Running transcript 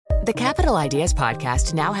The Capital Ideas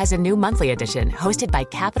podcast now has a new monthly edition hosted by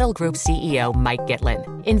Capital Group CEO Mike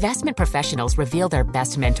Gitlin. Investment professionals reveal their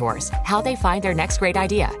best mentors, how they find their next great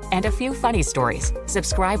idea, and a few funny stories.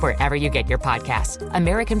 Subscribe wherever you get your podcasts.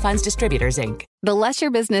 American Funds Distributors, Inc. The less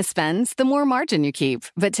your business spends, the more margin you keep.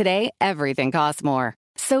 But today, everything costs more.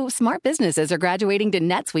 So smart businesses are graduating to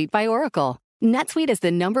NetSuite by Oracle. NetSuite is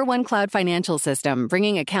the #1 cloud financial system,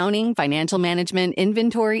 bringing accounting, financial management,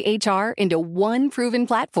 inventory, HR into one proven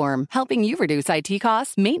platform, helping you reduce IT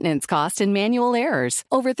costs, maintenance costs, and manual errors.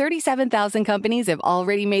 Over 37,000 companies have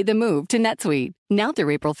already made the move to NetSuite. Now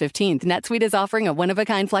through April 15th, NetSuite is offering a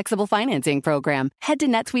one-of-a-kind flexible financing program. Head to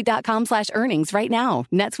netsuite.com/earnings right now.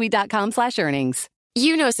 netsuite.com/earnings.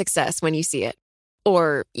 You know success when you see it.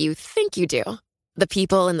 Or you think you do. The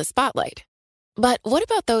people in the spotlight. But what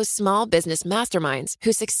about those small business masterminds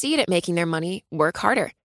who succeed at making their money work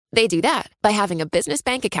harder? They do that by having a business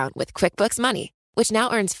bank account with QuickBooks Money, which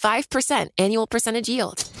now earns 5% annual percentage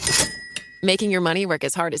yield. Making your money work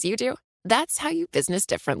as hard as you do? That's how you business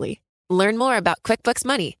differently. Learn more about QuickBooks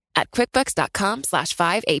Money at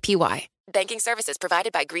quickbooks.com/5APY. Banking services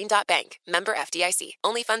provided by Green Dot Bank. Member FDIC.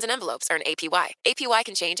 Only funds and envelopes earn APY. APY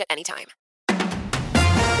can change at any time.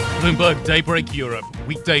 Bloomberg Daybreak Europe,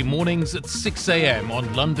 weekday mornings at 6 a.m.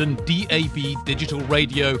 on London DAB digital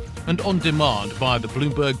radio and on demand via the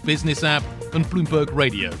Bloomberg Business app and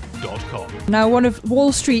BloombergRadio.com. Now, one of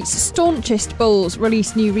Wall Street's staunchest bulls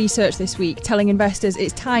released new research this week telling investors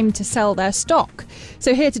it's time to sell their stock.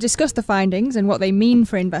 So here to discuss the findings and what they mean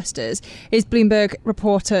for investors is Bloomberg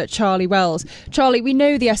reporter Charlie Wells. Charlie, we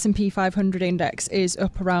know the S&P 500 index is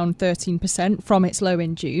up around 13% from its low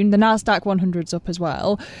in June. The Nasdaq 100's up as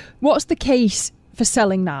well. What's the case for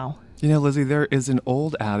selling now? You know, Lizzie, there is an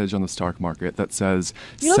old adage on the stock market that says...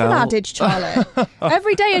 You love an adage, Charlie.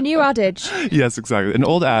 Every day a new adage. Yes, exactly. An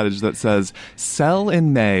old adage that says, sell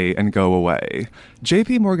in May and go away.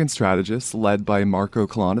 JP Morgan strategists, led by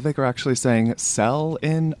Kolanovic, are actually saying sell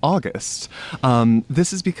in August.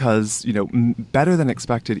 This is because, better than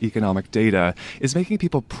expected economic data is making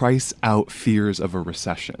people price out fears of a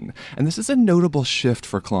recession. And this is a notable shift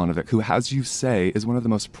for Kolanovic, who, as you say, is one of the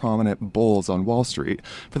most prominent bulls on Wall Street.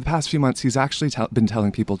 For the past few months, he's actually been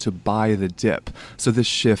telling people to buy the dip. So this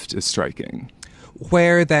shift is striking.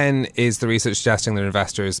 Where then is the research suggesting that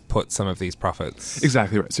investors put some of these profits?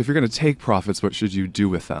 Exactly right. So if you're going to take profits, what should you do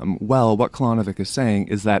with them? Well, what Kolanovic is saying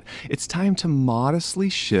is that it's time to modestly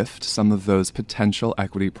shift some of those potential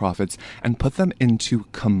equity profits and put them into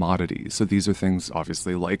commodities. So these are things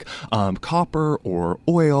obviously like copper or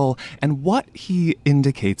oil. And what he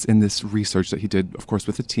indicates in this research that he did, of course,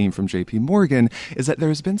 with a team from JP Morgan, is that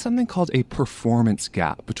there's been something called a performance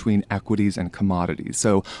gap between equities and commodities.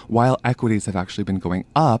 So while equities have actually been going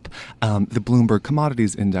up, the Bloomberg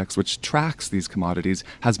Commodities Index, which tracks these commodities,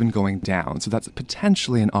 has been going down. So that's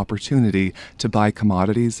potentially an opportunity to buy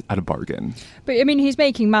commodities at a bargain. But, he's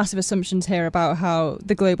making massive assumptions here about how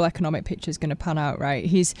the global economic picture is going to pan out, right?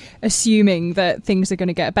 He's assuming that things are going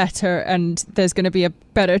to get better and there's going to be a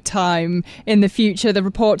better time in the future. The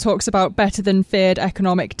report talks about better than feared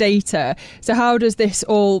economic data. So how does this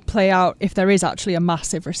all play out if there is actually a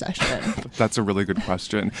massive recession? That's a really good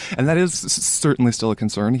question. And that is certainly still a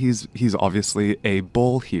concern. He's obviously a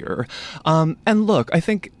bull here. And look, I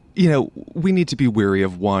think we need to be wary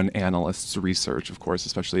of one analyst's research, of course,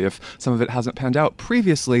 especially if some of it hasn't panned out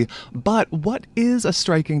previously. But what is a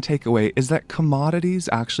striking takeaway is that commodities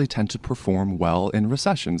actually tend to perform well in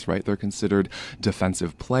recessions, right? They're considered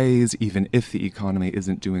defensive plays, even if the economy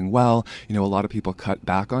isn't doing well. A lot of people cut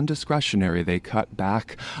back on discretionary. They cut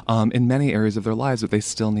back in many areas of their lives, but they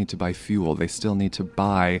still need to buy fuel. They still need to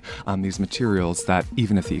buy these materials that,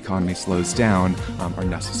 even if the economy slows down, are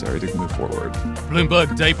necessary to move forward.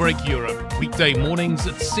 Bloomberg Daybreak Europe, weekday mornings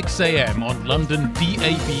at 6 a.m. on London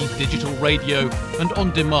DAB digital radio and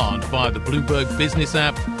on demand via the Bloomberg Business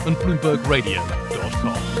app and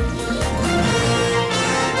BloombergRadio.com.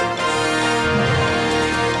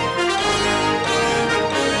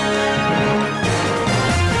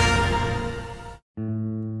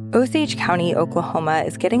 Osage County, Oklahoma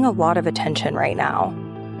is getting a lot of attention right now.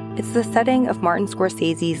 It's the setting of Martin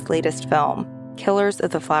Scorsese's latest film, Killers of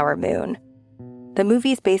the Flower Moon. The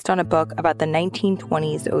movie is based on a book about the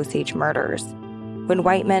 1920s Osage murders, when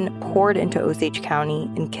white men poured into Osage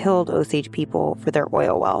County and killed Osage people for their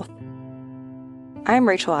oil wealth. I'm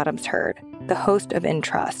Rachel Adams Hurd, the host of In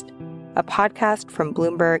Trust, a podcast from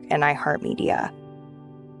Bloomberg and iHeartMedia.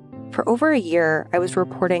 For over a year, I was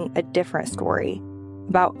reporting a different story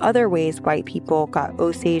about other ways white people got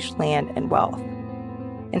Osage land and wealth,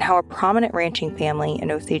 and how a prominent ranching family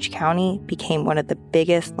in Osage County became one of the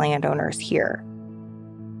biggest landowners here.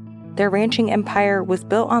 Their ranching empire was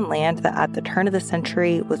built on land that at the turn of the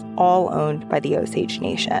century was all owned by the Osage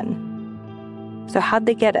Nation. So how'd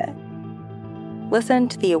they get it? Listen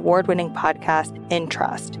to the award-winning podcast In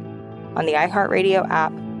Trust on the iHeartRadio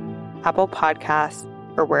app, Apple Podcasts,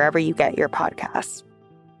 or wherever you get your podcasts.